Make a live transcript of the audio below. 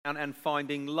and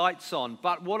finding lights on.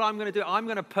 But what I'm going to do, I'm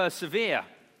going to persevere.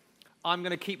 I'm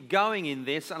going to keep going in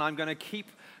this, and I'm going to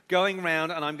keep going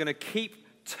round, and I'm going to keep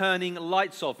turning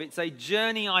lights off. It's a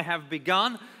journey I have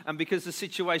begun, and because the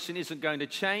situation isn't going to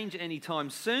change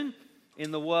anytime soon in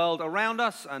the world around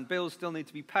us, and bills still need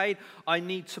to be paid, I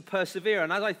need to persevere.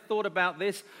 And as I thought about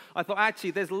this, I thought,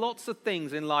 actually, there's lots of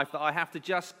things in life that I have to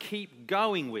just keep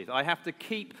going with. I have to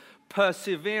keep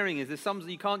persevering. Is there something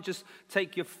you can't just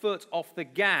take your foot off the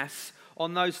gas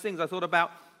on those things? I thought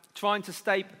about trying to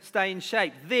stay in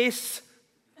shape. This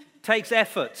takes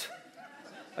effort.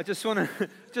 I just want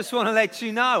to let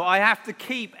you know, I have to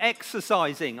keep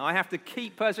exercising. I have to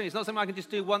keep persevering. It's not something I can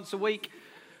just do once a week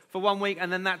for 1 week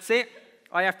and then that's it.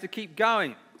 I have to keep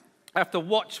going. I have to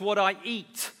watch what I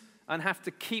eat and have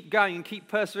to keep going and keep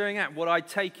persevering at what I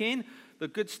take in. The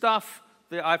good stuff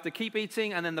that I have to keep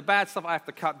eating, and then the bad stuff I have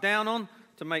to cut down on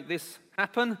to make this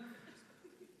happen.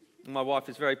 My wife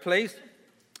is very pleased.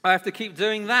 I have to keep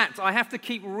doing that. I have to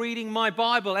keep reading my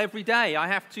Bible every day. I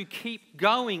have to keep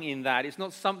going in that. It's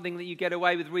not something that you get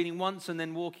away with reading once and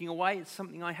then walking away. It's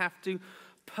something I have to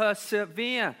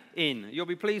persevere in. You'll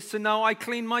be pleased to know I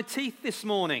cleaned my teeth this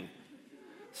morning.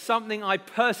 Something I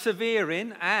persevere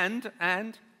in, and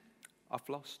I've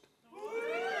lost.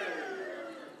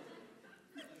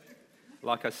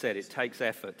 Like I said, it takes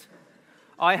effort.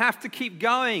 I have to keep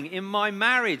going in my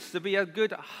marriage to be a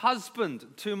good husband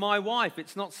to my wife.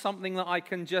 It's not something that I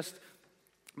can just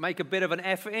make a bit of an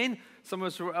effort in. Some of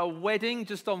us were at a wedding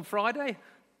just on Friday,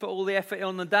 put all the effort in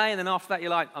on the day, and then after that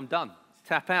you're like, I'm done,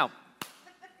 tap out.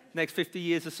 Next 50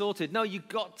 years are sorted. No, you've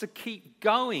got to keep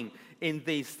going in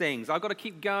these things. I've got to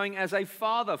keep going as a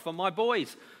father for my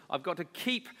boys. I've got to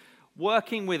keep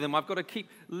working with them. I've got to keep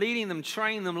leading them,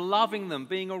 training them, loving them,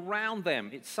 being around them.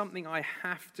 It's something I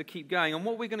have to keep going. And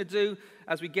what we're going to do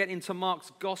as we get into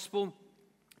Mark's gospel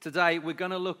today, we're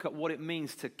going to look at what it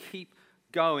means to keep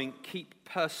going, keep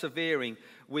persevering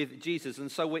with Jesus.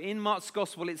 And so we're in Mark's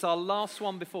gospel. It's our last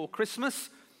one before Christmas.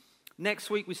 Next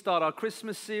week we start our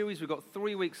Christmas series. We've got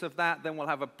 3 weeks of that. Then we'll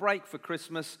have a break for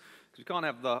Christmas because we can't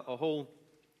have a whole.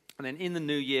 And then in the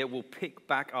new year, we'll pick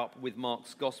back up with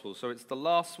Mark's gospel. So it's the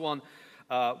last one.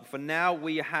 For now,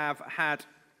 we have had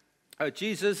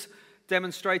Jesus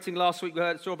demonstrating. Last week we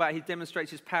heard a story about he demonstrates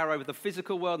his power over the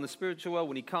physical world and the spiritual world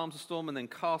when he calms a storm and then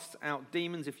casts out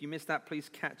demons. If you missed that, please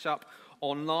catch up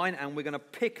online. And we're going to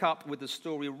pick up with the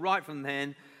story right from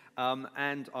then.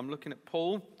 And I'm looking at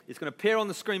Paul. It's going to appear on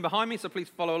the screen behind me, so please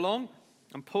follow along.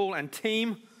 And Paul and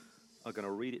team are going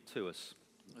to read it to us.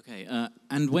 Okay,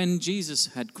 and when Jesus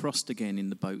had crossed again in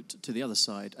the boat to the other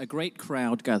side, a great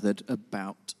crowd gathered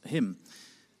about him,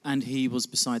 and he was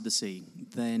beside the sea.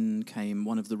 Then came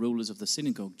one of the rulers of the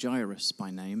synagogue, Jairus by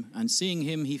name, and seeing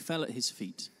him, he fell at his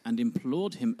feet and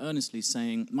implored him earnestly,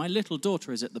 saying, "My little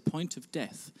daughter is at the point of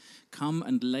death. Come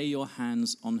and lay your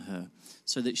hands on her,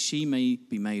 so that she may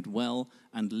be made well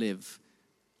and live."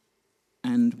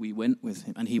 And he went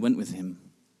with him.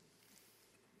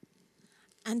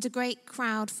 And a great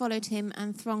crowd followed him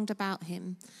and thronged about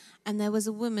him. And there was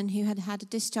a woman who had had a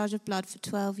discharge of blood for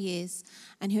 12 years,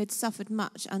 and who had suffered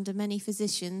much under many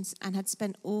physicians, and had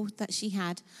spent all that she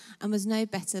had, and was no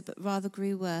better, but rather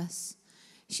grew worse.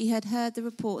 She had heard the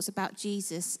reports about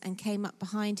Jesus, and came up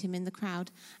behind him in the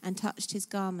crowd, and touched his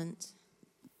garment.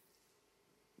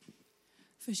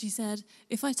 For she said,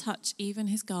 "If I touch even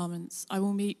his garments, I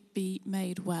will be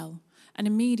made well." And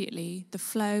immediately the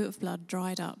flow of blood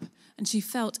dried up, and she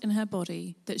felt in her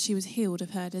body that she was healed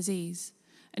of her disease.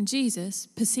 And Jesus,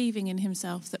 perceiving in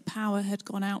himself that power had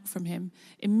gone out from him,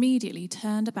 immediately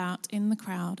turned about in the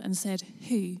crowd and said,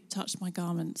 "Who touched my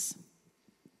garments?"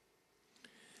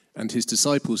 And his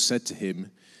disciples said to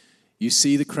him, "You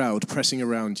see the crowd pressing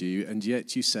around you, and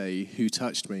yet you say, 'Who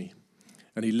touched me?'"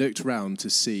 And he looked round to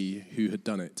see who had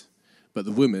done it. But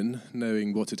the woman,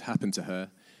 knowing what had happened to her,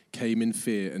 came in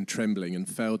fear and trembling and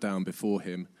fell down before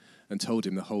him and told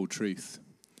him the whole truth.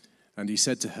 And he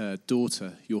said to her,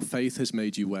 "Daughter, your faith has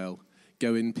made you well.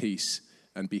 Go in peace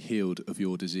and be healed of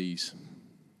your disease."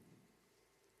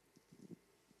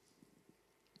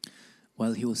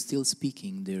 While he was still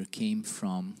speaking, there came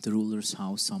from the ruler's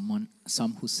house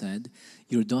some who said,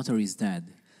 "Your daughter is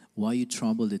dead. Why you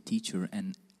trouble the teacher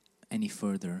any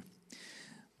further?"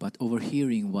 But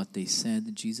overhearing what they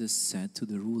said, Jesus said to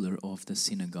the ruler of the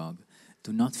synagogue,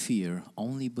 "Do not fear,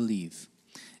 only believe."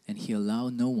 And he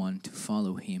allowed no one to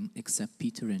follow him except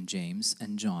Peter and James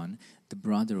and John, the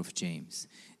brother of James.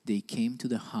 They came to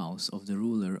the house of the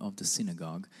ruler of the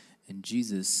synagogue, and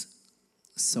Jesus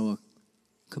saw a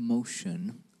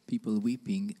commotion, people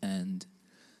weeping and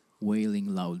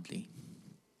wailing loudly.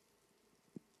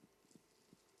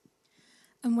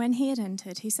 And when he had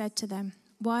entered, he said to them,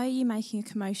 "Why are you making a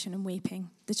commotion and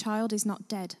weeping? The child is not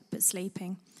dead, but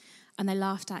sleeping." And they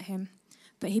laughed at him.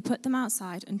 But he put them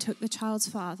outside and took the child's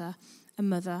father and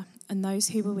mother and those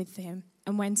who were with him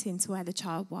and went in to where the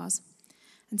child was.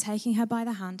 And taking her by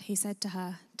the hand, he said to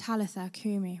her, "Talitha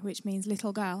cumi," which means,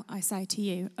 "Little girl, I say to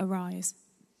you, arise."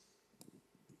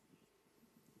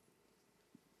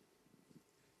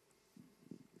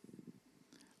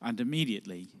 And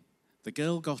immediately the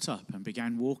girl got up and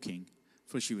began walking,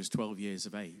 for she was 12 years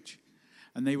of age.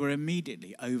 And they were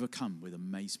immediately overcome with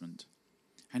amazement.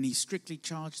 And he strictly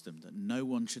charged them that no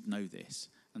one should know this,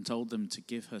 and told them to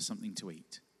give her something to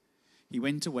eat. He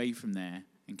went away from there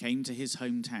and came to his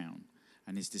hometown,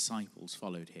 and his disciples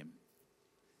followed him.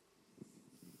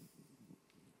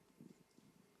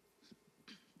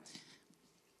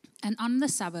 And on the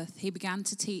Sabbath he began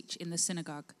to teach in the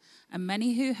synagogue, and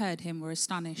many who heard him were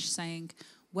astonished, saying,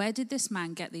 "Where did this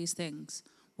man get these things?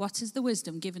 What is the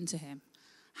wisdom given to him?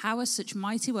 How are such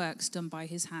mighty works done by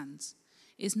his hands?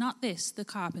 Is not this the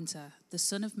carpenter, the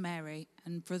son of Mary,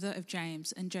 and brother of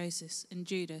James, and Joseph, and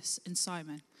Judas, and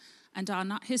Simon? And are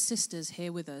not his sisters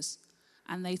here with us?"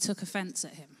 And they took offense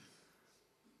at him.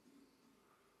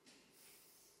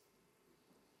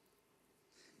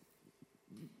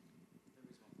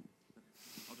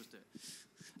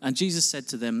 And Jesus said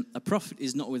to them, "A prophet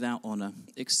is not without honor,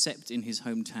 except in his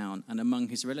hometown and among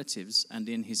his relatives and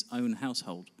in his own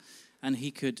household. And he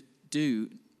could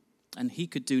do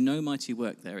no mighty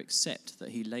work there, except that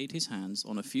he laid his hands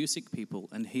on a few sick people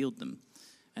and healed them.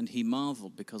 And he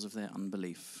marveled because of their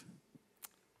unbelief."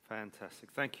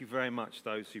 Fantastic. Thank you very much,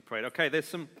 those who prayed. Okay, there's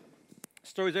some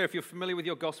stories there. If you're familiar with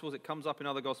your Gospels, it comes up in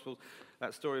other Gospels.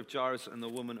 That story of Jairus and the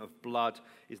woman of blood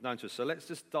is known to us. So let's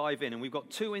just dive in. And we've got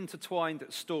two intertwined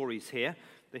stories here.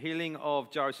 The healing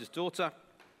of Jairus' daughter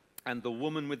and the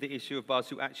woman with the issue of blood,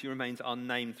 who actually remains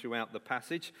unnamed throughout the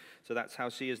passage. So that's how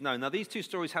she is known. Now, these two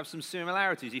stories have some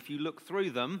similarities. If you look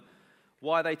through them,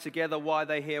 why are they together? Why are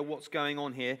they here? What's going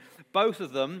on here? Both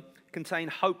of them contain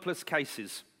hopeless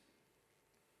cases.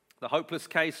 The hopeless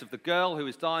case of the girl who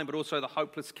is dying, but also the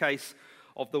hopeless case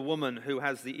of the woman who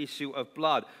has the issue of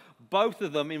blood. Both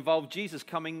of them involve Jesus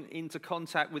coming into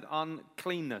contact with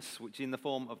uncleanness, which in the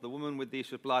form of the woman with the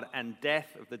issue of blood and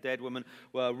death of the dead woman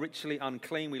were ritually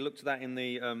unclean. We looked at that in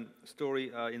the story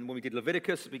when we did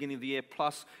Leviticus at the beginning of the year,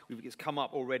 plus it's come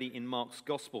up already in Mark's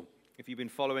Gospel, if you've been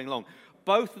following along.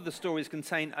 Both of the stories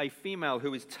contain a female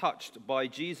who is touched by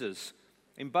Jesus.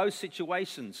 In both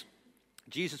situations,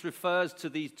 Jesus refers to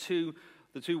the two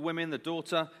women, the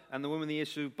daughter and the woman with the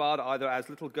issue of blood, either as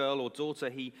little girl or daughter.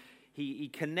 He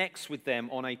connects with them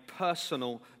on a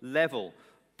personal level.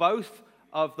 Both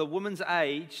of the woman's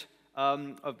age,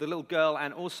 of the little girl,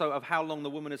 and also of how long the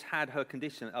woman has had her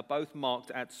condition are both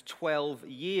marked at 12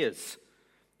 years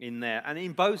in there. And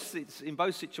in both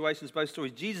situations, both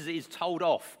stories, Jesus is told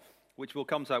off, which will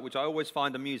come to that, which I always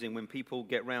find amusing when people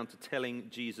get round to telling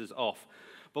Jesus off.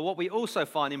 But what we also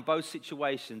find in both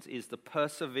situations is the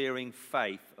persevering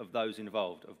faith of those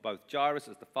involved, of both Jairus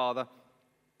as the father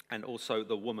and also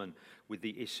the woman with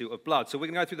the issue of blood. So we're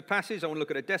going to go through the passage. I want to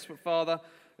look at a desperate father,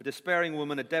 a despairing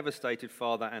woman, a devastated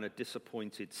father, and a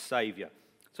disappointed Savior.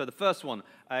 So the first one,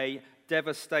 a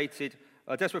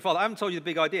desperate father. I haven't told you the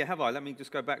big idea, have I? Let me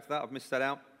just go back to that. I've missed that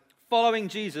out. Following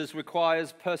Jesus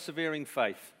requires persevering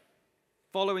faith.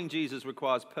 Following Jesus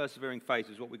requires persevering faith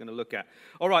is what we're going to look at.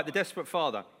 All right, the desperate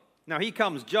father. Now he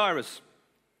comes, Jairus,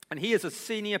 and he has a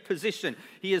senior position.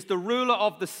 He is the ruler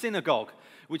of the synagogue,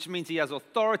 which means he has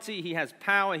authority, he has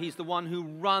power. He's the one who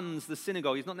runs the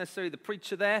synagogue. He's not necessarily the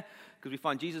preacher there, because we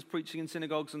find Jesus preaching in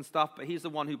synagogues and stuff, but he's the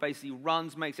one who basically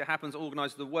runs, makes it happen,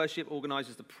 organizes the worship,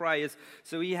 organizes the prayers.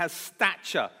 So he has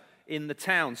stature in the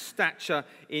town, stature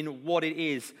in what it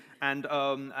is, and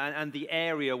the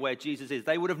area where Jesus is.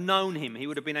 They would have known him. He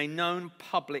would have been a known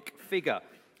public figure.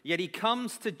 Yet he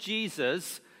comes to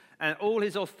Jesus, and all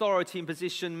his authority and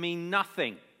position mean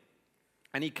nothing.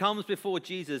 And he comes before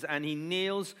Jesus, and he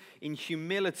kneels in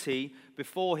humility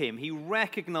before him. He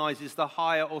recognizes the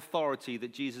higher authority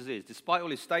that Jesus is. Despite all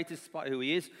his status, despite who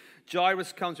he is,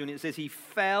 Jairus comes to him, and it says he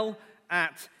fell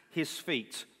at his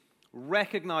feet,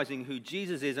 recognizing who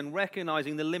Jesus is and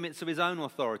recognizing the limits of his own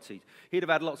authority. He'd have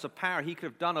had lots of power. He could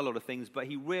have done a lot of things, but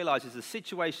he realizes the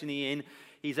situation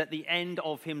he's at the end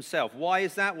of himself. Why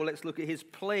is that? Well, let's look at his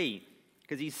plea,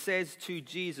 because he says to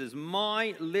Jesus,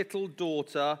 "My little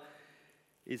daughter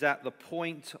is at the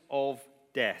point of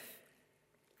death."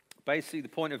 Basically, the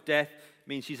point of death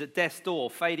means she's at death's door,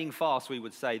 fading fast, we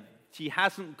would say. She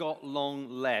hasn't got long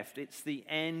left. It's the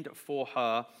end for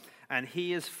her, and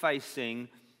he is facing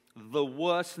the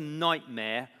worst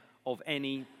nightmare of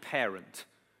any parent.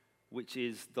 which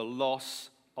is the loss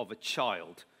of a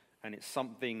child. And it's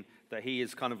something that he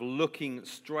is kind of looking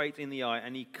straight in the eye.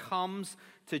 And he comes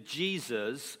to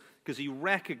Jesus because he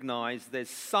recognized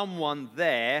there's someone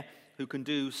there who can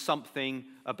do something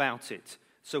about it.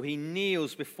 So he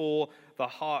kneels before the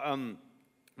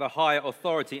higher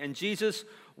authority. And Jesus,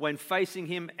 when facing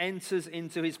him, enters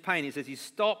into his pain. He says he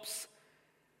stops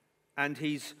and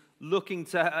he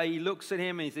looks at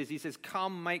him and he says,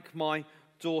 come make my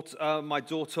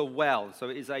daughter well. So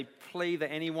it is a plea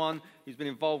that anyone who's been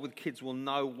involved with kids will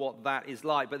know what that is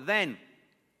like. But then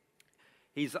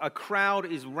a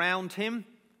crowd is round him.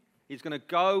 He's going to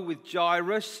go with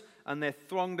Jairus, and they're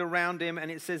thronged around him. And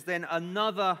it says then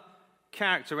another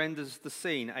character enters the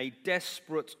scene, a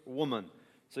desperate woman.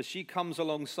 So she comes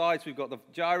alongside. So we've got the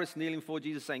Jairus kneeling before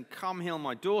Jesus saying, come heal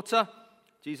my daughter.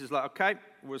 Jesus is like, okay,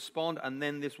 we'll respond. And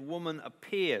then this woman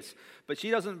appears. But she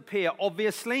doesn't appear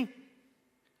obviously.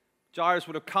 Jairus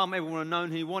would have come. Everyone would have known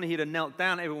who he wanted. He'd have knelt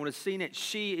down. Everyone would have seen it.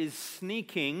 She is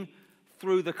sneaking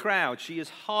through the crowd. She is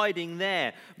hiding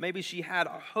there. Maybe she had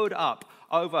a hood up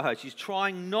over her. She's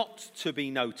trying not to be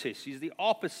noticed. She's the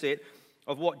opposite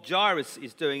of what Jairus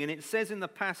is doing. And it says in the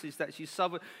passage that she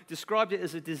described it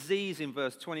as a disease in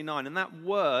verse 29. And that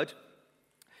word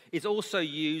is also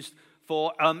used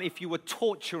for if you were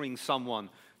torturing someone,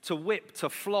 to whip, to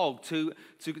flog, to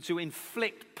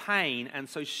inflict pain. And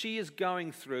so she is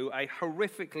going through a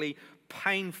horrifically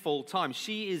painful time.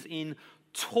 She is in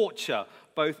torture,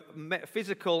 both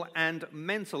physical and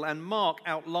mental. And Mark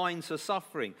outlines her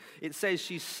suffering. It says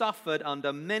she suffered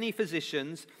under many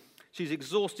physicians. She's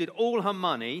exhausted all her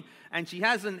money, and she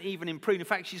hasn't even improved. In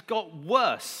fact, she's got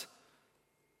worse.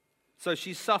 So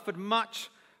she's suffered much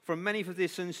from many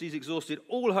physicians. She's exhausted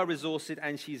all her resources,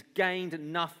 and she's gained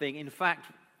nothing. In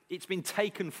fact, it's been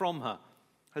taken from her.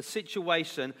 Her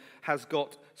situation has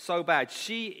got so bad.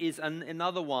 She is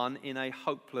another one in a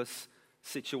hopeless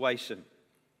situation.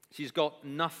 She's got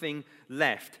nothing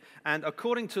left. And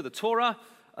according to the Torah,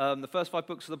 the first 5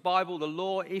 books of the Bible, the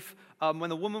law, if when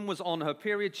the woman was on her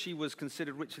period, she was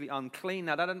considered ritually unclean.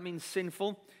 Now, that doesn't mean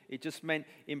sinful. It just meant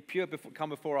impure, come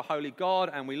before a holy God.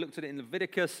 And we looked at it in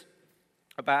Leviticus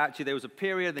about actually there was a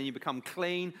period, then you become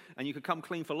clean, and you could come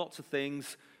clean for lots of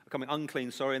things. Becoming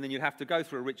unclean, and then you'd have to go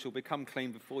through a ritual, become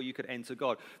clean before you could enter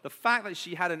God. The fact that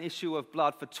she had an issue of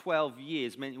blood for 12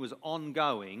 years meant it was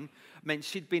ongoing, meant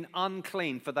she'd been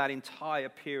unclean for that entire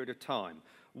period of time.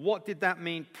 What did that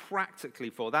mean practically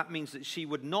for? That means that she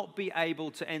would not be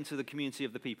able to enter the community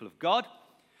of the people of God.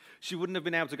 She wouldn't have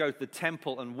been able to go to the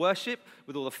temple and worship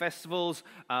with all the festivals,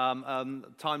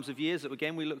 times of years that,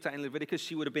 again, we looked at in Leviticus.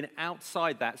 She would have been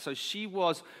outside that. So she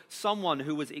was someone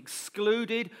who was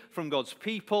excluded from God's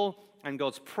people and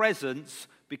God's presence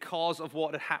because of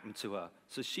what had happened to her.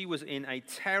 So she was in a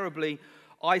terribly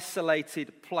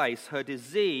isolated place. Her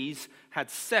disease had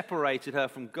separated her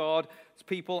from God's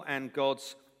people and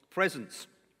God's presence.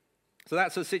 So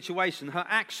that's her situation. Her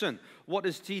action, what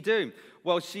does she do?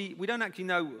 Well, we don't actually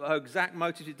know her exact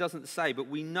motives, it doesn't say, but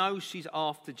we know she's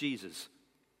after Jesus.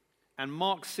 And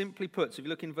Mark simply puts, if you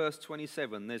look in verse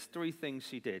 27, there's 3 things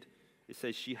she did. It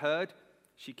says she heard,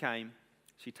 she came,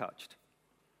 she touched.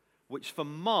 Which for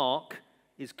Mark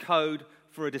is code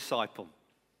for a disciple.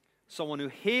 Someone who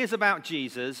hears about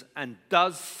Jesus and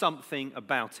does something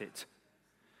about it.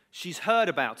 She's heard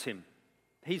about him.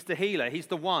 He's the healer, he's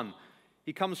the one.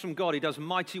 He comes from God. He does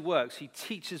mighty works. He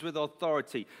teaches with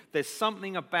authority. There's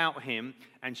something about him,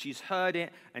 and she's heard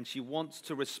it, and she wants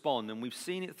to respond. And we've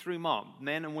seen it through Mark,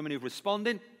 men and women who've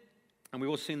responded, and we've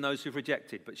also seen those who've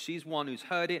rejected. But she's one who's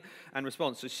heard it and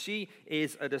responds. So she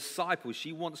is a disciple.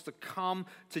 She wants to come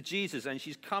to Jesus, and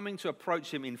she's coming to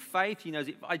approach him in faith. He knows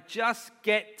if I just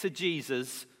get to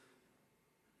Jesus,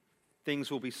 things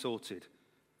will be sorted.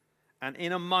 And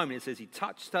in a moment, it says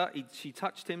she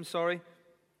touched him,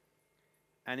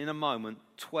 and in a moment,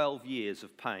 12 years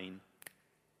of pain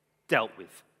dealt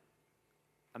with.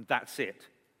 And that's it.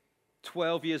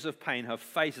 12 years of pain. Her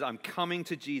face is, I'm coming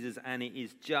to Jesus, and it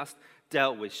is just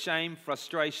dealt with. Shame,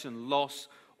 frustration, loss,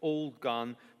 all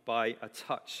gone by a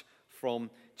touch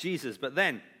from Jesus. But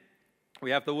then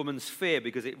we have the woman's fear,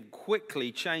 because it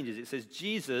quickly changes. It says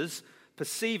Jesus,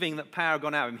 perceiving that power had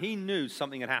gone out of him, he knew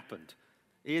something had happened.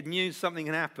 He knew something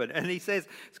had happened. And he says,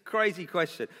 it's a crazy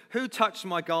question, who touched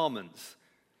my garments?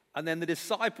 And then the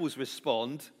disciples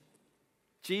respond,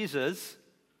 Jesus,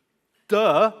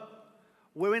 duh,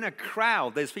 we're in a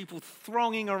crowd. There's people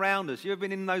thronging around us. You ever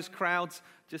been in those crowds?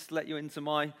 Just to let you into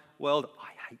my world. I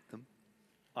hate them.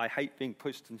 I hate being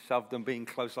pushed and shoved and being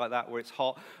close like that where it's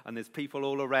hot and there's people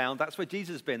all around. That's where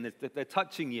Jesus has been. They're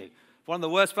touching you. One of the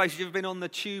worst places you've ever been on the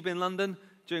tube in London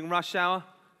during rush hour.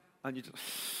 And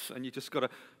you just got to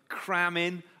cram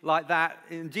in like that.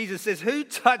 And Jesus says, who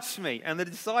touched me? And the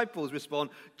disciples respond,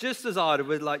 just as I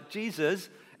would, like, Jesus,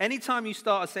 anytime you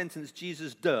start a sentence,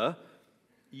 Jesus,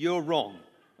 you're wrong,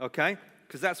 okay?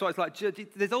 Because that's what it's like.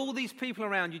 There's all these people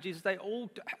around you, Jesus, they're all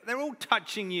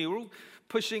touching you, all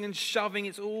pushing and shoving,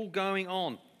 it's all going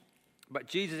on. But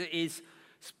Jesus is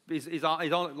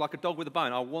on like a dog with a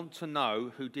bone. I want to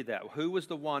know who did that. Who was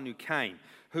the one who came?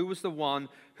 Who was the one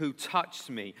who touched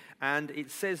me? And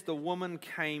it says the woman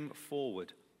came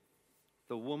forward.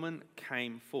 The woman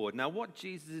came forward. Now, what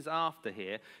Jesus is after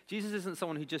here, Jesus isn't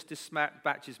someone who just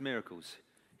dispatches miracles.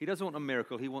 He doesn't want a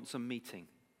miracle. He wants a meeting.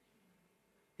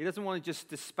 He doesn't want to just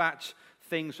dispatch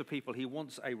things for people. He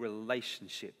wants a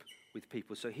relationship with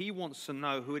people. So he wants to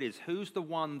know who it is. Who's the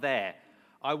one there?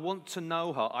 I want to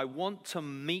know her. I want to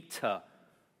meet her.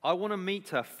 I want to meet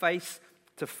her face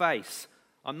to face.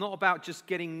 I'm not about just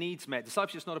getting needs met.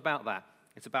 Discipleship's not about that.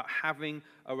 It's about having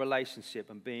a relationship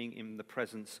and being in the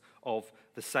presence of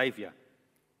the Savior.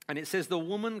 And it says the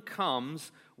woman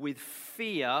comes with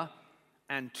fear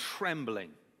and trembling.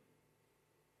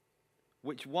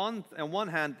 Which on one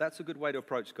hand, that's a good way to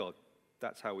approach God.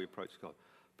 That's how we approach God.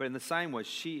 But in the same way,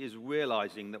 she is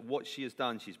realizing that what she has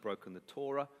done, she's broken the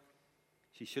Torah.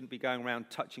 She shouldn't be going around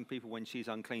touching people when she's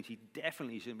unclean. She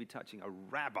definitely shouldn't be touching a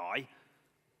rabbi.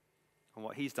 And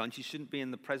what he's done, she shouldn't be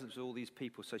in the presence of all these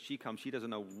people. So she comes, she doesn't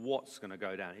know what's going to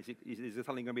go down. Is there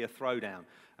something going to be a throwdown?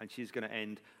 And she's going to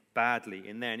end badly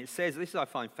in there. And it says, this is I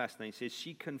find fascinating, it says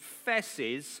she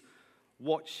confesses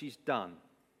what she's done.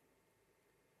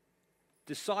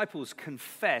 Disciples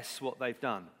confess what they've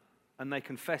done, and they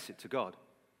confess it to God.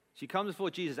 She comes before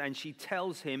Jesus and she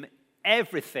tells him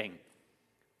everything.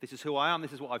 This is who I am,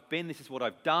 this is what I've been, this is what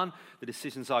I've done, the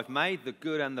decisions I've made, the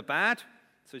good and the bad.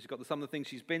 So she's got some of the things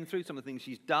she's been through, some of the things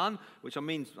she's done, which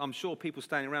I'm sure people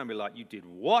standing around will be like, you did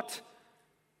what?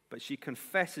 But she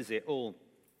confesses it all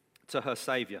to her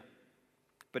Savior.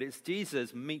 But it's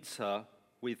Jesus meets her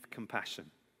with compassion.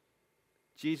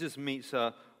 Jesus meets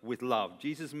her with love.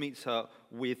 Jesus meets her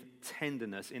with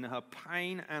tenderness. In her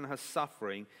pain and her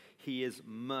suffering, he is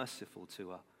merciful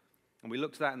to her. And we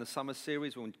looked at that in the summer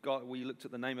series when we looked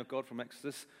at the name of God from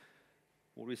Exodus.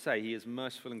 What do we say? He is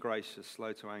merciful and gracious,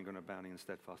 slow to anger and abounding in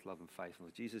steadfast love and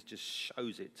faithfulness. Jesus just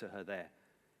shows it to her there.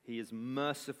 He is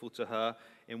merciful to her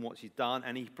in what she's done,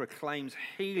 and he proclaims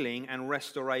healing and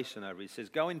restoration over her. He says,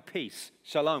 go in peace,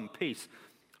 shalom, peace,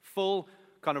 full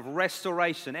kind of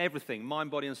restoration, everything, mind,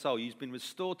 body, and soul. You've been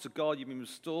restored to God. You've been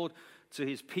restored to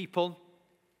his people.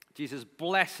 Jesus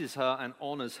blesses her and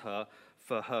honors her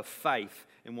for her faith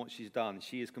in what she's done.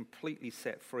 She is completely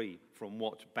set free from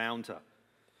what bound her.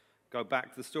 Go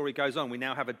back, the story goes on. We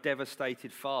now have a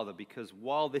devastated father because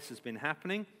while this has been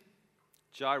happening,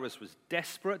 Jairus was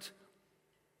desperate,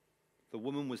 the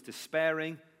woman was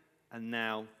despairing, and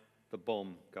now the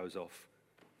bomb goes off.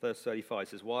 Verse 35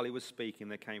 says, while he was speaking,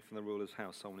 there came from the ruler's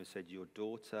house someone who said, your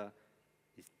daughter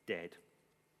is dead.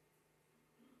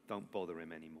 Don't bother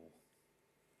him anymore.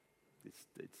 It's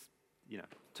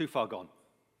too far gone.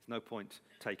 There's no point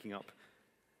taking up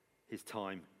his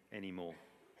time anymore.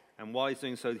 And while he's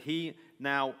doing so, he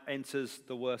now enters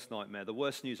the worst nightmare, the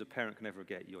worst news a parent can ever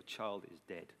get. Your child is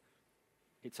dead.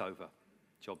 It's over.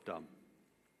 Job done.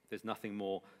 There's nothing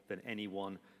more than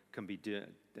anyone can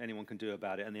do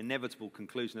about it. And the inevitable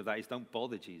conclusion of that is don't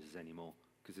bother Jesus anymore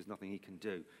because there's nothing he can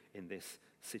do in this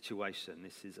situation.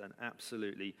 This is an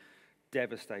absolutely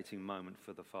devastating moment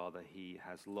for the father. He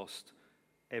has lost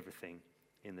everything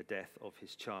in the death of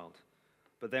his child.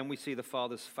 But then we see the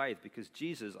father's faith because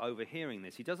Jesus, overhearing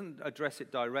this, he doesn't address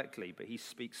it directly, but he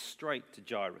speaks straight to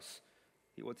Jairus.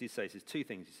 What does he say? He says two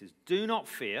things. He says, do not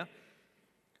fear,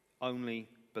 only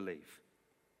believe.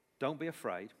 Don't be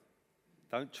afraid.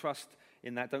 Don't trust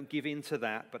in that. Don't give in to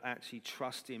that, but actually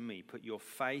trust in me. Put your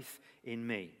faith in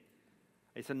me.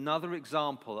 It's another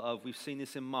example of, we've seen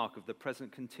this in Mark, of the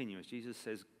present continuous. Jesus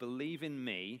says, believe in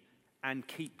me and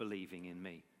keep believing in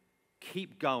me.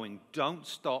 Keep going. Don't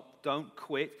stop. Don't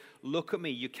quit. Look at me.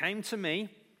 You came to me.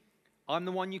 I'm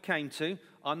the one you came to.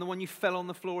 I'm the one you fell on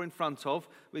the floor in front of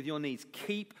with your needs.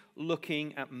 Keep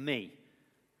looking at me.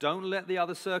 Don't let the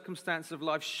other circumstances of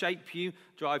life shape you,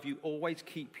 drive you. Always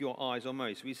keep your eyes on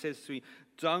me. So he says to me,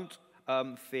 don't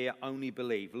fear, only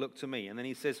believe. Look to me. And then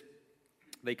he says,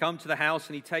 they come to the house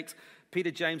and he takes Peter,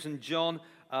 James, and John,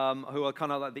 who are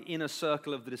kind of like the inner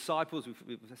circle of the disciples.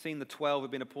 We've seen the 12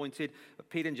 have been appointed. But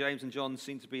Peter and James and John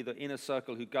seem to be the inner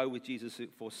circle who go with Jesus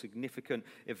for significant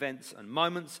events and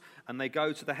moments. And they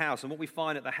go to the house. And what we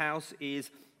find at the house is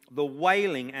the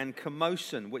wailing and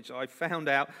commotion, which I found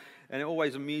out, and it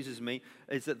always amuses me,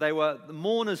 is that the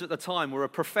mourners at the time were a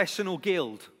professional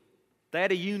guild. They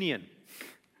had a union.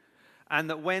 And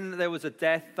that when there was a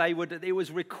death, it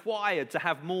was required to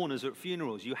have mourners at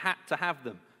funerals. You had to have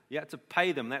them. You had to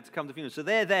pay them. They had to come to funerals. So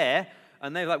they're there,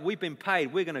 and they're like, we've been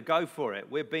paid. We're going to go for it.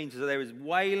 So there is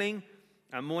wailing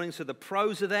and mourning. So the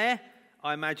pros are there.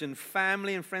 I imagine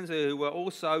family and friends who were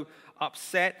also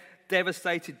upset,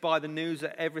 devastated by the news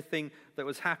of everything that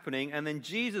was happening. And then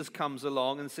Jesus comes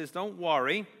along and says, don't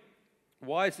worry.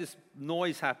 Why is this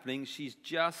noise happening? She's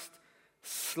just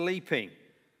sleeping.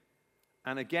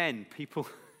 And again, people,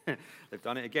 they've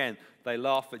done it again. They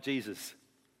laugh at Jesus.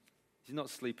 She's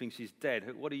not sleeping, she's dead.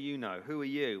 What do you know? Who are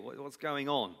you? What's going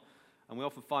on? And we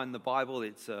often find in the Bible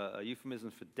it's a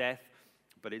euphemism for death,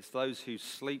 but it's those who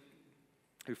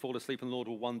fall asleep in the Lord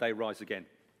will one day rise again.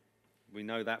 We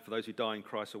know that for those who die in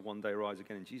Christ will one day rise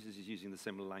again. And Jesus is using the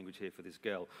similar language here for this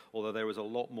girl, although there is a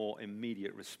lot more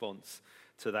immediate response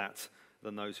to that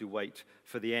than those who wait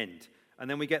for the end. And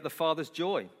then we get the Father's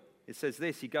joy. It says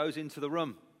this, he goes into the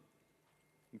room.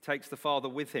 He takes the Father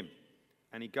with him.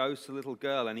 And he goes to the little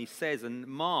girl and he says, and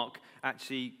Mark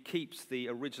actually keeps the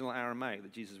original Aramaic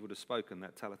that Jesus would have spoken,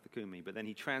 that Talitha Kumi, but then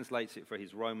he translates it for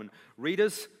his Roman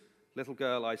readers. Little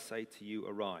girl, I say to you,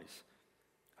 arise.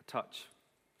 A touch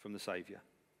from the Savior.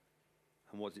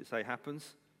 And what does it say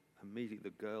happens? Immediately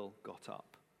the girl got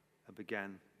up and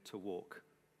began to walk.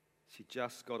 She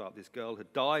just got up. This girl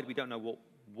had died. We don't know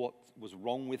what was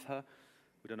wrong with her.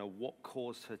 We don't know what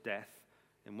caused her death.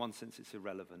 In one sense, it's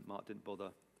irrelevant. Mark doesn't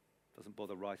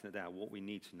bother writing it down. What we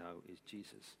need to know is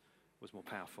Jesus was more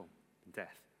powerful than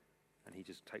death. And he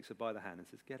just takes her by the hand and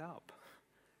says, get up.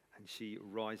 And she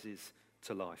rises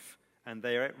to life. And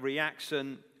their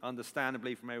reaction,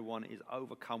 understandably from everyone, is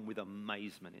overcome with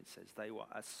amazement, it says. They were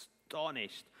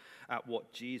astonished at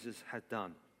what Jesus had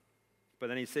done. But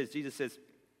then Jesus says,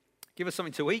 give us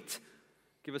something to eat.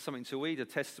 Give us something to eat, a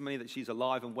testimony that she's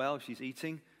alive and well, she's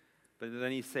eating. But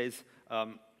then he says,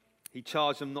 he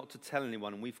charged them not to tell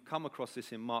anyone. And we've come across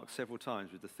this in Mark several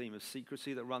times with the theme of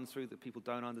secrecy that runs through, that people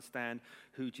don't understand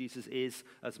who Jesus is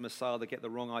as Messiah. They get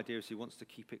the wrong idea, so he wants to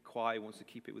keep it quiet. He wants to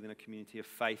keep it within a community of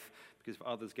faith, because if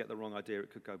others get the wrong idea,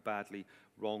 it could go badly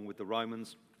wrong with the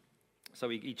Romans. So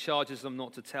he charges them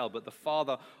not to tell. But the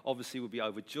father obviously would be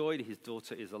overjoyed. His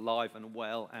daughter is alive and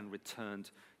well and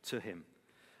returned to him.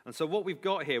 And so what we've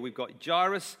got here, we've got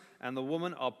Jairus and the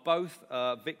woman are both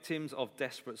victims of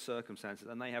desperate circumstances,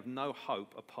 and they have no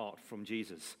hope apart from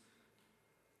Jesus.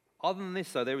 Other than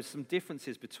this, though, there was some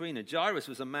differences between them. Jairus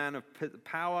was a man of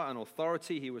power and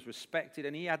authority. He was respected,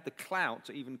 and he had the clout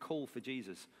to even call for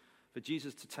Jesus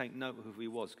to take note of who he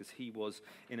was, because he was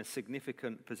in a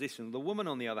significant position. The woman,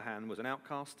 on the other hand, was an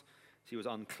outcast. She was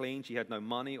unclean. She had no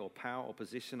money or power or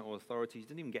position or authority. She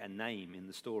didn't even get a name in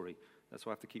the story. That's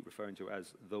why I have to keep referring to her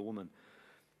as the woman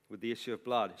with the issue of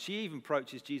blood. She even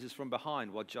approaches Jesus from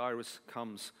behind while Jairus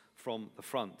comes from the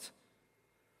front.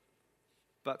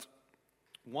 But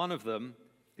one of them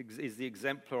is the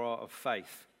exemplar of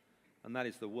faith, and that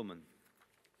is the woman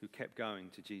who kept going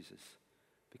to Jesus.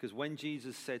 Because when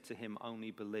Jesus said to him,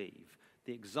 only believe,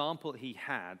 the example he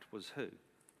had was who?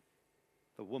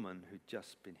 The woman who'd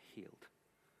just been healed.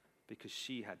 Because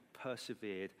she had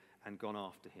persevered and gone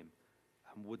after him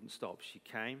and wouldn't stop. She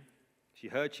came, she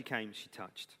heard, she came, she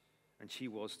touched, and she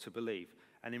was to believe.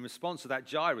 And in response to that,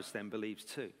 Jairus then believes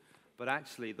too. But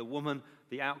actually, the woman,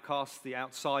 the outcast, the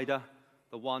outsider,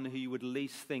 the one who you would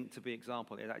least think to be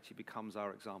example, it actually becomes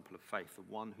our example of faith, the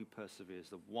one who perseveres,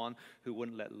 the one who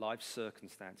wouldn't let life's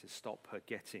circumstances stop her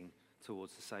getting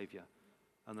towards the Savior.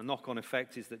 And the knock-on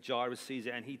effect is that Jairus sees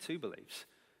it and he too believes,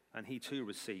 and he too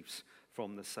receives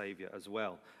from the Savior as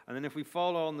well. And then if we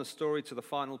follow on the story to the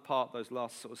final part, those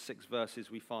last sort of 6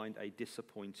 verses, we find a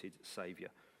disappointed Savior.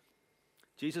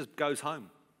 Jesus goes home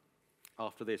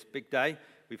after this big day.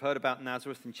 We've heard about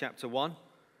Nazareth in chapter 1.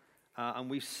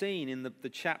 And we've seen in the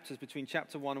chapters between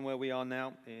chapter 1 and where we are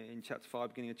now, in chapter 5,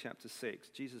 beginning of chapter 6,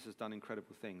 Jesus has done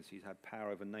incredible things. He's had power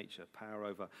over nature, power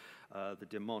over the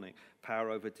demonic,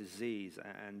 power over disease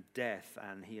and death,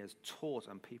 and he has taught,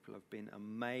 and people have been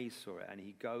amazed for it. And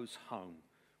he goes home.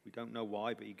 We don't know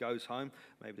why, but he goes home,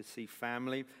 maybe to see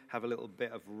family, have a little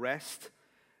bit of rest.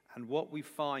 And what we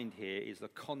find here is the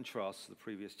contrast to the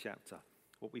previous chapter.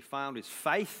 What we found is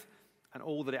faith and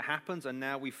all that it happens, and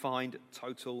now we find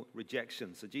total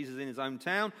rejection. So Jesus is in his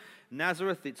hometown,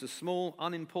 Nazareth. It's a small,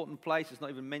 unimportant place. It's not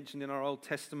even mentioned in our Old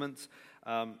Testament.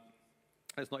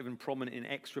 It's not even prominent in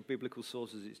extra biblical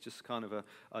sources. It's just kind of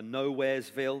a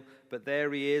nowheresville. But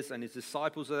there he is, and his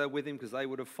disciples are there with him because they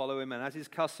would have followed him. And as is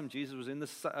custom, Jesus was in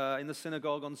the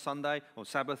synagogue on Sunday or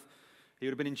Sabbath. He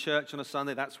would have been in church on a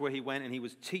Sunday. That's where he went, and he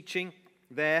was teaching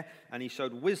there, and he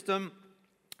showed wisdom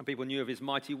And people knew of his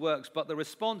mighty works, but the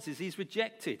response is he's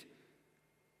rejected.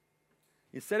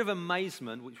 Instead of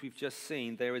amazement, which we've just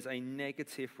seen, there is a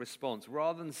negative response.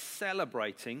 Rather than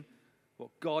celebrating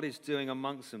what God is doing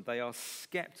amongst them, they are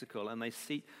skeptical and they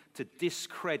seek to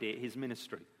discredit his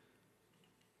ministry.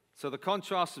 So the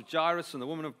contrast of Jairus and the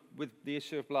woman with the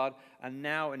issue of blood, and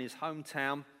now in his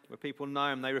hometown where people know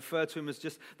him, they refer to him as they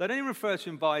don't even refer to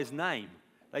him by his name.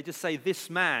 They just say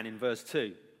this man in verse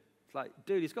 2. It's like,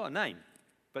 dude, he's got a name.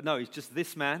 But no, he's just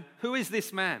this man. Who is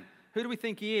this man? Who do we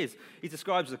think he is? He's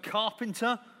described as a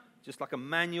carpenter, just like a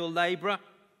manual laborer.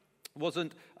 It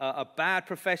wasn't a bad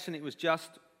profession, it was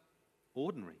just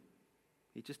ordinary.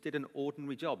 He just did an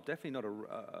ordinary job. Definitely not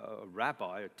a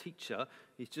rabbi, a teacher.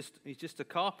 He's just a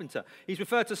carpenter. He's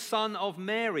referred to son of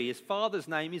Mary. His father's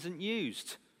name isn't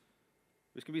used,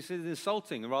 which can be seen as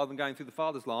insulting. And rather than going through the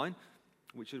father's line,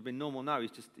 which would have been normal, no,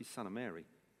 he's son of Mary.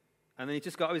 And then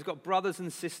he's got brothers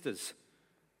and sisters.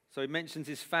 So he mentions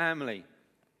his family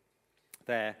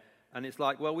there. And it's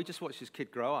like, well, we just watched his kid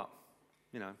grow up.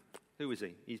 You know, who is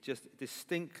he? He's just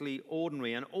distinctly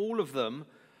ordinary. And all of them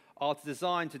are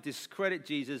designed to discredit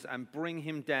Jesus and bring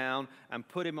him down and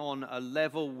put him on a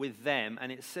level with them.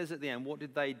 And it says at the end, what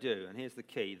did they do? And here's the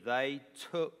key. They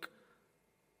took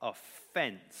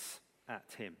offense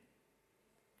at him.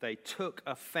 They took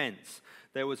offense.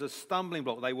 There was a stumbling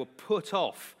block. They were put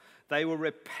off. They were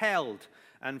repelled.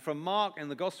 And from Mark and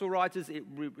the gospel writers, it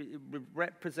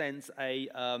represents a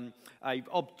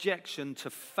objection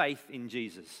to faith in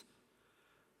Jesus.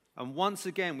 And once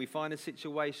again, we find a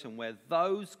situation where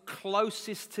those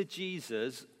closest to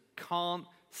Jesus can't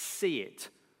see it.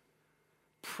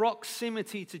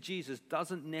 Proximity to Jesus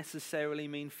doesn't necessarily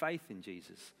mean faith in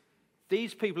Jesus.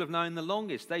 These people have known the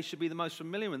longest. They should be the most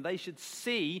familiar, and they should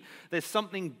see there's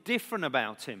something different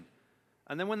about him.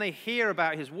 And then when they hear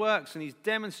about his works and he's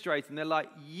demonstrating, they're like,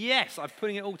 yes, I'm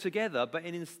putting it all together. But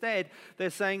instead, they're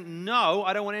saying, no,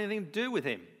 I don't want anything to do with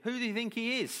him. Who do you think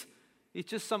he is? He's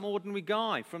just some ordinary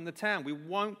guy from the town. We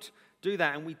won't do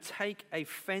that, and we take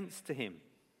offense to him.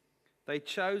 They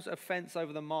chose offense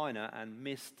over the minor and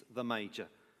missed the major.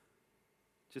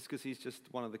 Just because he's just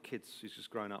one of the kids who's just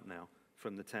grown up now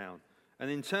from the town. And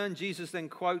in turn, Jesus then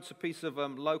quotes a piece of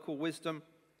local wisdom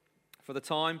for the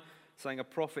time, saying a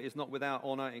prophet is not without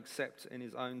honor except in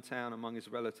his own town, among his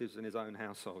relatives and his own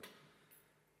household.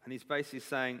 And he's basically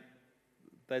saying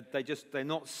they're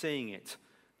not seeing it.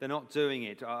 They're not doing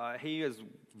it. He is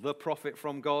the prophet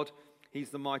from God. He's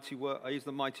the mighty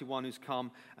one who's come,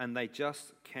 and they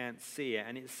just can't see it.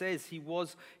 And it says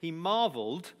he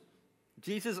marveled.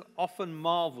 Jesus often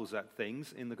marvels at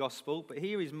things in the gospel, but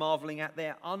here he's marveling at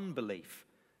their unbelief.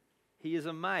 He is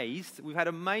amazed. We've had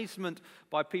amazement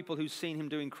by people who've seen him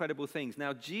do incredible things.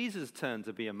 Now Jesus turned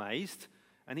to be amazed,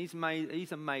 and he's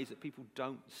amazed that people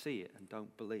don't see it and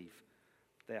don't believe.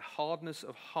 Their hardness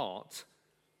of heart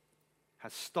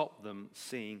has stopped them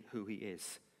seeing who he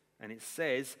is. And it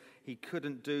says he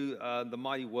couldn't do the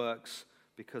mighty works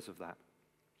because of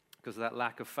that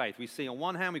lack of faith. We see on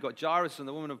one hand, we've got Jairus and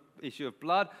the woman of issue of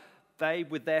blood. They,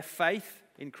 with their faith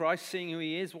in Christ, seeing who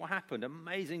he is, what happened?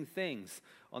 Amazing things.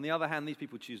 On the other hand, these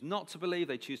people choose not to believe,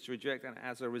 they choose to reject, and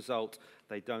as a result,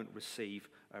 they don't receive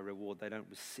a reward. They don't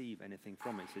receive anything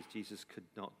from it. It says Jesus could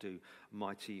not do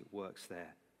mighty works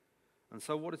there. And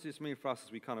so what does this mean for us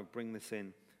as we kind of bring this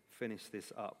in, finish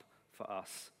this up for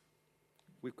us?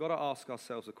 We've got to ask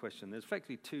ourselves a question. There's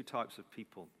effectively two types of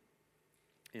people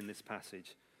in this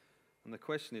passage. And the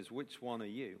question is, which one are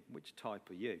you? Which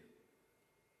type are you?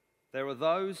 There are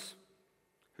those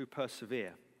who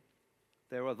persevere.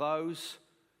 There are those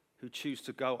who choose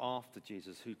to go after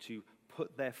Jesus, who to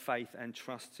put their faith and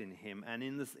trust in him. And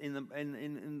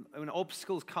when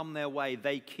obstacles come their way,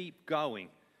 they keep going.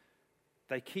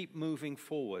 They keep moving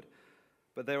forward.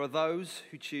 But there are those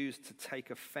who choose to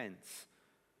take offense,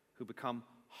 who become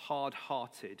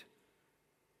hard-hearted,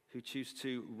 who choose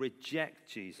to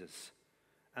reject Jesus.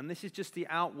 And this is just the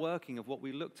outworking of what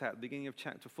we looked at the beginning of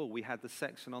chapter 4. We had the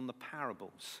section on the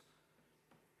parables.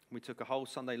 We took a whole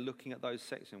Sunday looking at those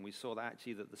sections. We saw that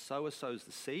actually that the sower sows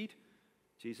the seed.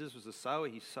 Jesus was the sower.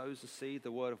 He sows the seed,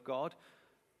 the word of God.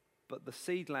 But the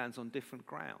seed lands on different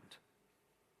ground.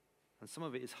 And some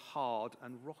of it is hard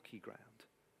and rocky ground.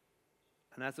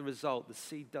 And as a result, the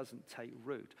seed doesn't take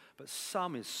root. But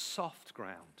some is soft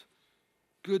ground,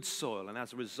 good soil. And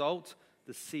as a result,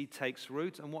 the seed takes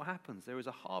root. And what happens? There is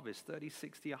a harvest, 30,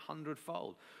 60,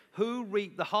 100-fold. Who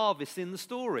reaped the harvest in the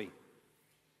story?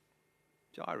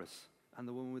 Jairus and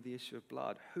the woman with the issue of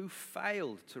blood. Who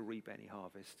failed to reap any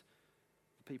harvest?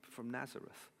 The people from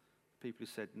Nazareth. The people who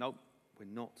said, nope, we're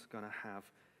not going to have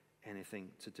anything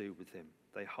to do with him.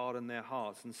 They hardened their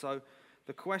hearts. And so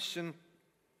the question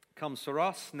comes for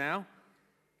us now.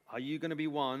 Are you going to be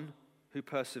one who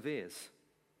perseveres?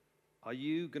 Are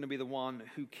you going to be the one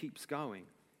who keeps going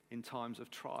in times of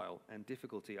trial and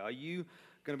difficulty? Are you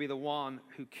going to be the one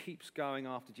who keeps going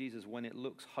after Jesus when it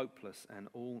looks hopeless and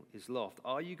all is lost?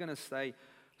 Are you going to stay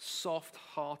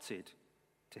soft-hearted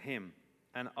to him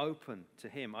and open to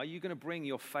him? Are you going to bring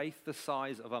your faith the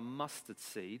size of a mustard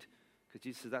seed, because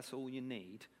Jesus says that's all you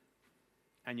need,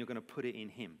 and you're going to put it in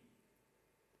him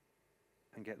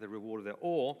and get the reward of that?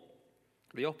 Or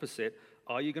the opposite,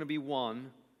 are you going to be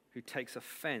one who takes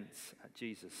offense at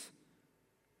Jesus?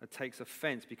 That takes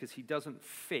offense because he doesn't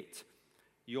fit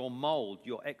your mold,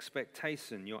 your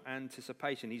expectation, your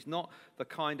anticipation. He's not the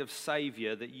kind of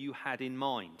savior that you had in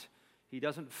mind. He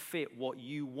doesn't fit what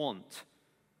you want.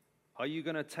 Are you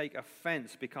going to take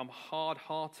offense, become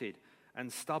hard-hearted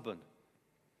and stubborn?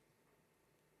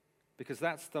 Because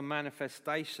that's the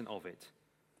manifestation of it.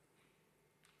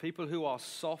 People who are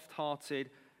soft-hearted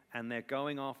and they're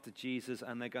going after Jesus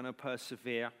and they're going to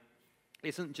persevere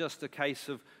isn't just a case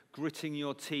of gritting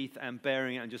your teeth and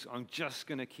bearing it and I'm just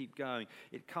going to keep going.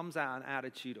 It comes out an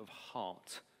attitude of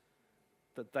heart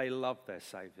that they love their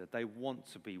Savior. They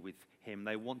want to be with him.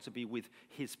 They want to be with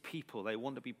his people. They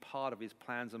want to be part of his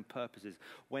plans and purposes.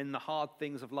 When the hard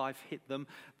things of life hit them,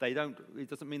 it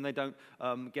doesn't mean they don't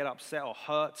get upset or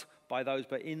hurt by those,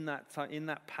 but in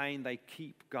that pain, they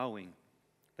keep going.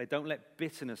 They don't let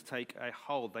bitterness take a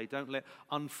hold. They don't let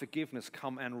unforgiveness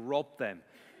come and rob them.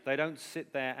 They don't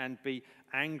sit there and be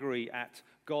angry at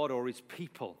God or his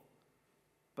people.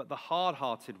 But the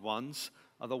hard-hearted ones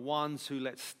are the ones who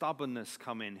let stubbornness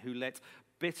come in, who let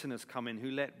bitterness come in,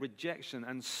 who let rejection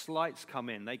and slights come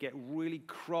in. They get really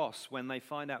cross when they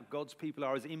find out God's people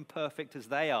are as imperfect as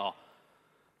they are.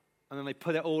 And then they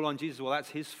put it all on Jesus. Well, that's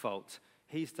his fault.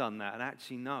 He's done that. And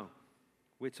actually, no.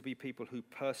 We're to be people who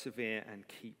persevere and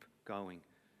keep going.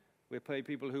 We're to be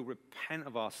people who repent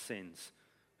of our sins,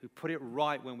 who put it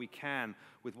right when we can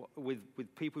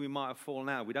with people we might have fallen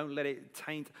out. We don't let it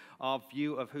taint our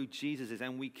view of who Jesus is,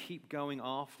 and we keep going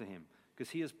after him because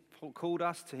he has called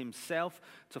us to himself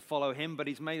to follow him, but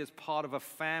he's made us part of a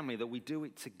family that we do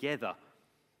it together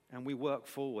and we work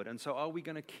forward. And so are we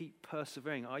going to keep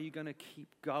persevering? Are you going to keep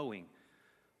going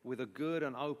with a good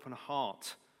and open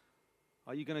heart?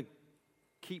 Are you going to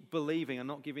keep believing and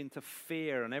not give in to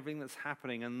fear and everything that's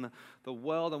happening? And the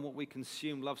world and what we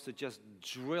consume loves to just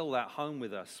drill that home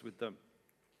with us with the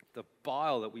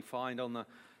bile that we find on the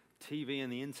TV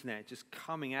and the internet just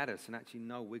coming at us. And actually,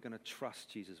 no, we're going to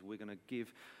trust Jesus. We're going to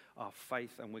give our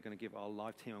faith and we're going to give our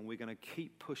life to him. And we're going to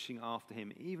keep pushing after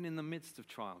him, even in the midst of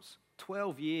trials.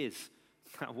 12 years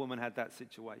that woman had that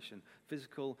situation,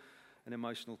 physical and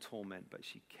emotional torment, but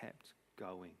she kept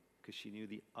going. Because she knew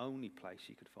the only place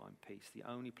she could find peace, the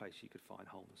only place she could find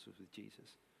wholeness was with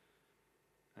Jesus.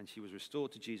 And she was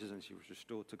restored to Jesus and she was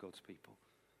restored to God's people.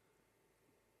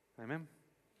 Amen?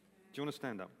 Do you want to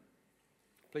stand up?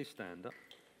 Please stand up.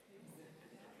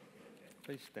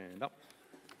 Please stand up.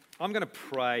 I'm going to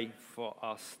pray for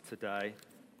us today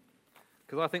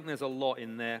because I think there's a lot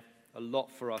in there, a lot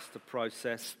for us to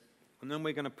process. And then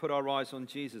we're going to put our eyes on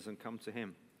Jesus and come to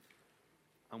him.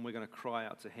 And we're going to cry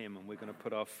out to him, and we're going to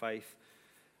put our faith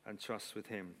and trust with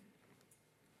him.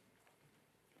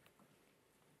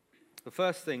 The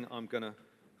first thing I'm going to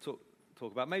talk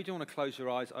about, maybe you want to close your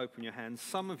eyes, open your hands.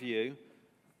 Some of you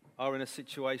are in a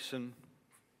situation,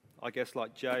 I guess,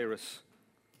 like Jairus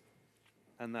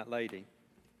and that lady,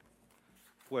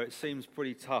 where it seems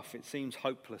pretty tough. It seems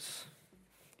hopeless.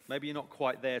 Maybe you're not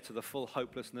quite there to the full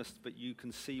hopelessness, but you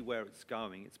can see where it's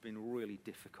going. It's been really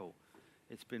difficult.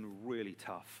 It's been really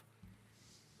tough.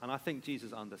 And I think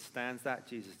Jesus understands that.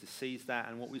 Jesus sees that.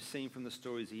 And what we've seen from the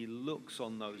story is he looks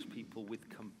on those people with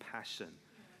compassion.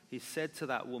 He said to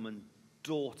that woman,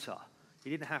 daughter. He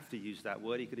didn't have to use that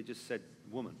word. He could have just said,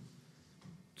 woman.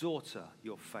 Daughter,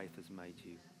 your faith has made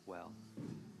you well.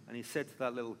 And he said to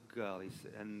that little girl,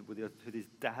 and with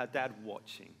her dad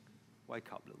watching,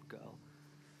 wake up, little girl.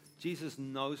 Jesus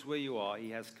knows where you are. He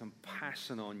has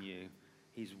compassion on you.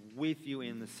 He's with you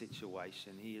in the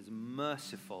situation. He is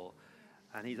merciful.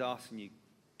 And he's asking you,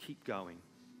 keep going.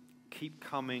 Keep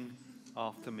coming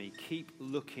after me. Keep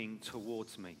looking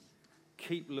towards me.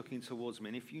 Keep looking towards me.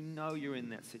 And if you know you're in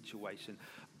that situation,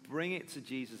 bring it to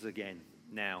Jesus again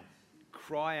now.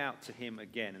 Cry out to him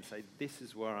again and say, this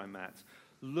is where I'm at.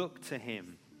 Look to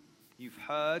him. You've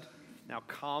heard. Now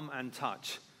come and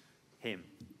touch him.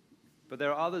 But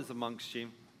there are others amongst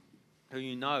you who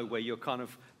you know where you're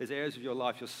there's areas of your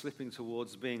life you're slipping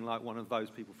towards being like one of those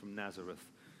people from Nazareth.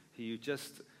 Who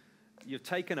you've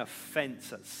taken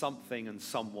offense at something and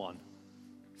someone,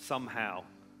 somehow.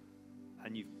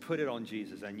 and you've put it on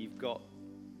Jesus, and you've got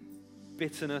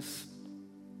bitterness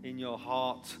in your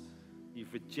heart,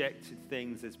 you've rejected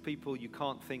things, there's people you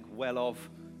can't think well of,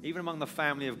 even among the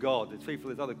family of God,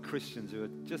 there's other Christians who are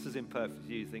just as imperfect as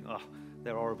you, think, oh,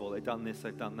 they're horrible, they've done this,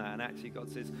 they've done that, and actually God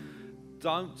says,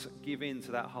 don't give in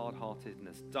to that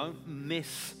hard-heartedness. Don't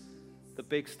miss the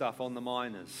big stuff on the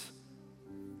minors.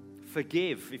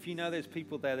 Forgive. If you know there's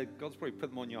people there that God's probably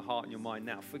put them on your heart and your mind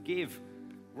now, forgive,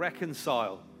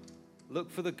 reconcile,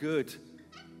 look for the good,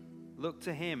 look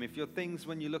to Him. If your things,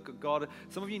 when you look at God,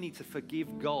 some of you need to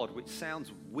forgive God, which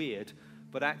sounds weird,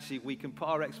 but actually we can put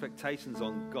our expectations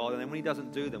on God, and then when He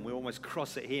doesn't do them, we almost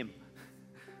cross at Him.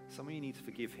 Some of you need to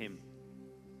forgive Him.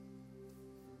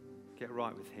 Get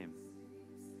right with Him.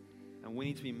 And we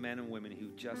need to be men and women who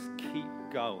just keep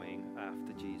going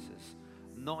after Jesus.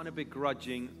 Not in a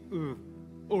begrudging,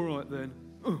 all right then,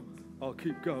 I'll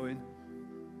keep going.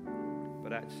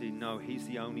 But actually, no, He's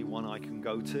the only one I can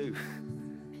go to.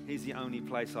 He's the only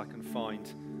place I can find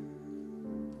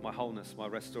my wholeness, my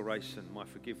restoration, my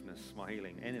forgiveness, my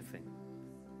healing, anything.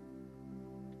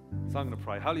 So I'm going to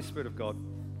pray. Holy Spirit of God,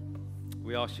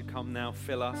 we ask you come now,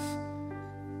 fill us.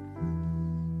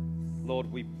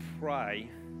 Lord, we pray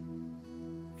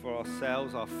for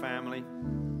ourselves, our family,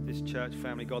 this church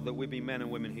family, God, that we be men and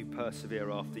women who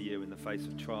persevere after you in the face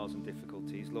of trials and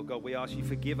difficulties. Lord God, we ask you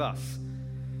forgive us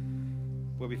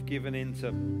where we've given in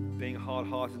to being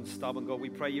hard-hearted and stubborn. God, we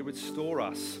pray you restore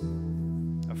us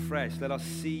afresh. Let us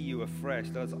see you afresh.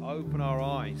 Let us open our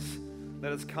eyes.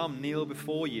 Let us come kneel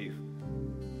before you.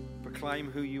 Proclaim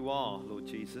who you are, Lord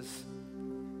Jesus.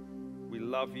 We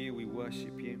love you. We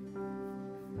worship you.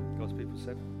 God's people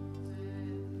said.